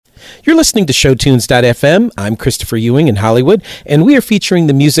You're listening to showtunes.fm. I'm Christopher Ewing in Hollywood, and we are featuring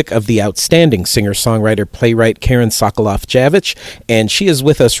the music of the outstanding singer-songwriter, playwright Karen Sokolof Javitch, and she is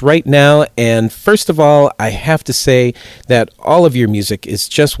with us right now. And first of all, I have to say that all of your music is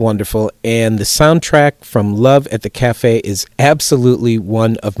just wonderful, and the soundtrack from Love at the Cafe is absolutely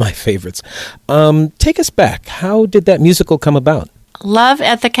one of my favorites. Take us back. How did that musical come about? Love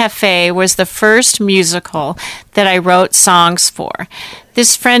at the Cafe was the first musical that I wrote songs for.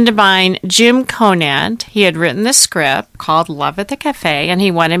 This friend of mine, Jim Conant, he had written the script called Love at the Cafe, and he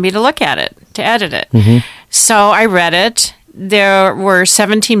wanted me to look at it, to edit it. Mm-hmm. So I read it. There were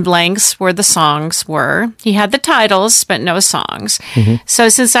 17 blanks where the songs were. He had the titles, but no songs. Mm-hmm. So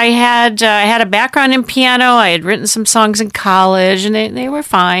since I had a background in piano, I had written some songs in college, and they were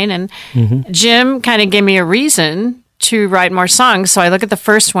fine. And Jim kind of gave me a reason to write more songs. So I look at the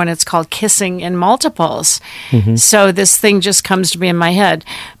first one. It's called Kissing in Multiples. Mm-hmm. So this thing just comes to me in my head.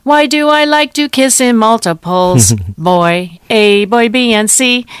 Why do I like to kiss in multiples? Boy A, boy B, and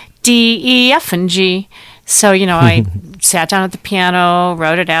C, D, E, F, and G. So, I sat down at the piano,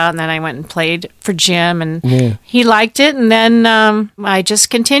 wrote it out, and then I went and played for Jim, and he liked it. And then I just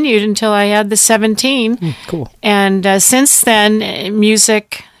continued until I had the 17. Cool. And since then,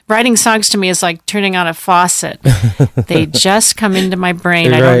 writing songs to me is like turning on a faucet. They just come into my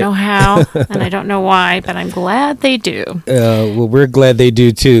brain. Right. I don't know how, and I don't know why, but I'm glad they do. Well, we're glad they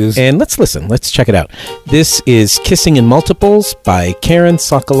do, too. And let's listen. Let's check it out. This is Kissing in Multiples by Karen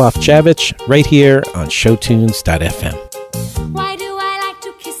Sokolof Javitch, right here on showtunes.fm. Why do I like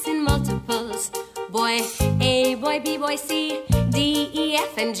to kiss in multiples? Boy A, boy B, boy C, D, E,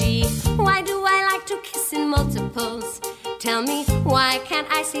 F, and G. Why do I like to kiss in multiples? Tell me, why can't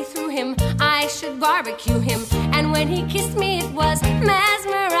I see through him? I should barbecue him. And when he kissed me, it was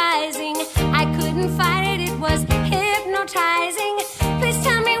mesmerizing. I couldn't fight it, it was hypnotizing. Please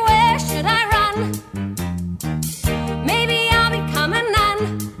tell me, where should I run? Maybe I'll become a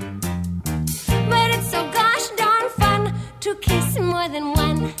nun. But it's so gosh darn fun to kiss more than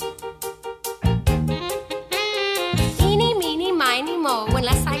one. Eeny, meeny, miny, mo.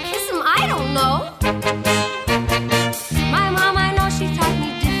 Unless I kiss him, I don't know.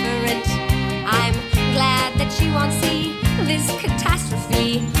 She won't see this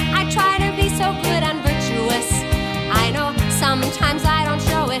catastrophe. I try to be so good and virtuous. I know sometimes I don't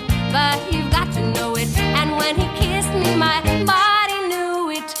show it, but you've got to know it. And when he kissed me, my body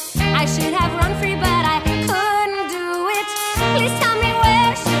knew it. I should have run free, but I couldn't do it. Please tell me,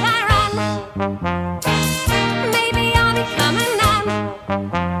 where should I run? Maybe I'll become a nun.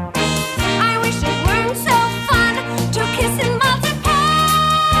 I wish it weren't so fun to kiss in multiples.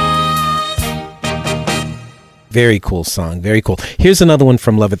 Very cool song. Very cool. Here's another one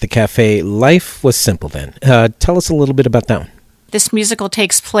from Love at the Cafe. Life Was Simple Then. Tell us a little bit about that one. This musical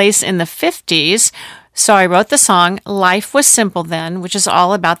takes place in the 50s. So I wrote the song Life Was Simple Then, which is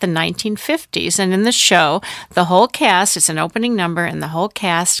all about the 1950s. And in the show, the whole cast, it's an opening number, and the whole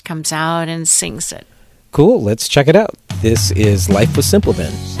cast comes out and sings it. Cool. Let's check it out. This is Life Was Simple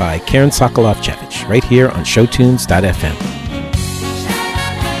Then by Karen Sokolof Javitch, right here on showtunes.fm.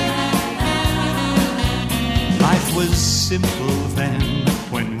 Life was simple then,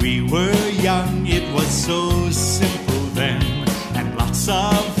 when we were young, it was so simple then, and lots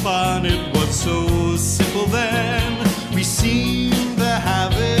of fun, it was so simple then, we seemed to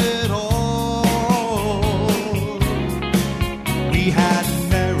have it all. We had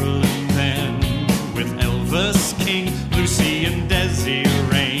Marilyn then, with Elvis King, Lucy and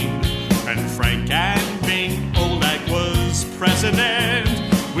Desiree, and Frank and Bing, old Ike was president,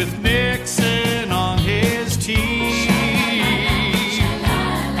 with Nixon on his team.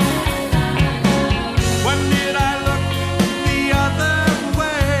 When did I look the other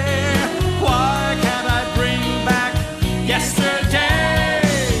way? Why can't I bring back yesterday?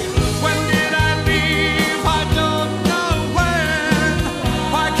 When did I leave? I don't know when.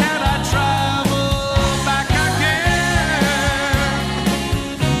 Why can't I travel back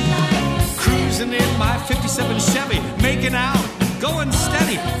again? Cruising in my 57 Chevy, making out, going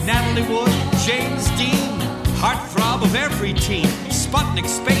steady. Natalie Wood, James Dean, heartthrob of every teen. Sputnik,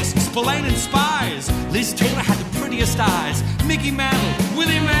 Space, Spillane and Spies. Liz Taylor had the prettiest eyes. Mickey Mantle,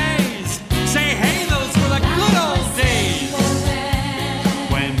 Willie Mays. Say, hey, those were the good old days.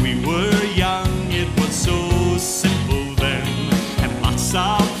 When we were young, it was so simple then. And lots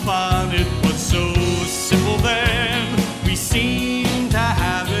of fun, it was so simple then. We seemed to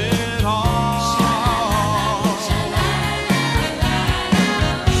have it all.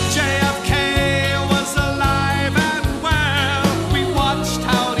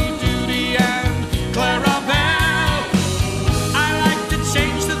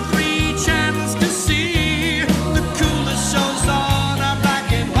 Change the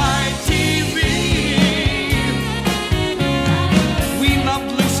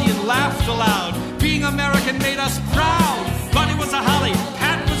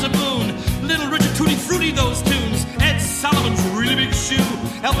Tootie those tunes, Ed Sullivan's Really Big Shoe,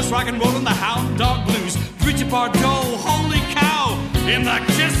 Elvis Rock and Roll and the Hound Dog Blues, Bridget Bardot, holy cow, in the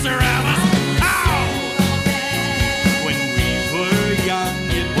Kisser Alice, pow! When we were young,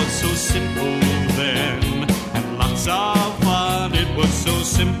 it was so simple then, and lots of fun, it was so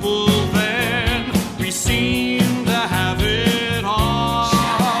simple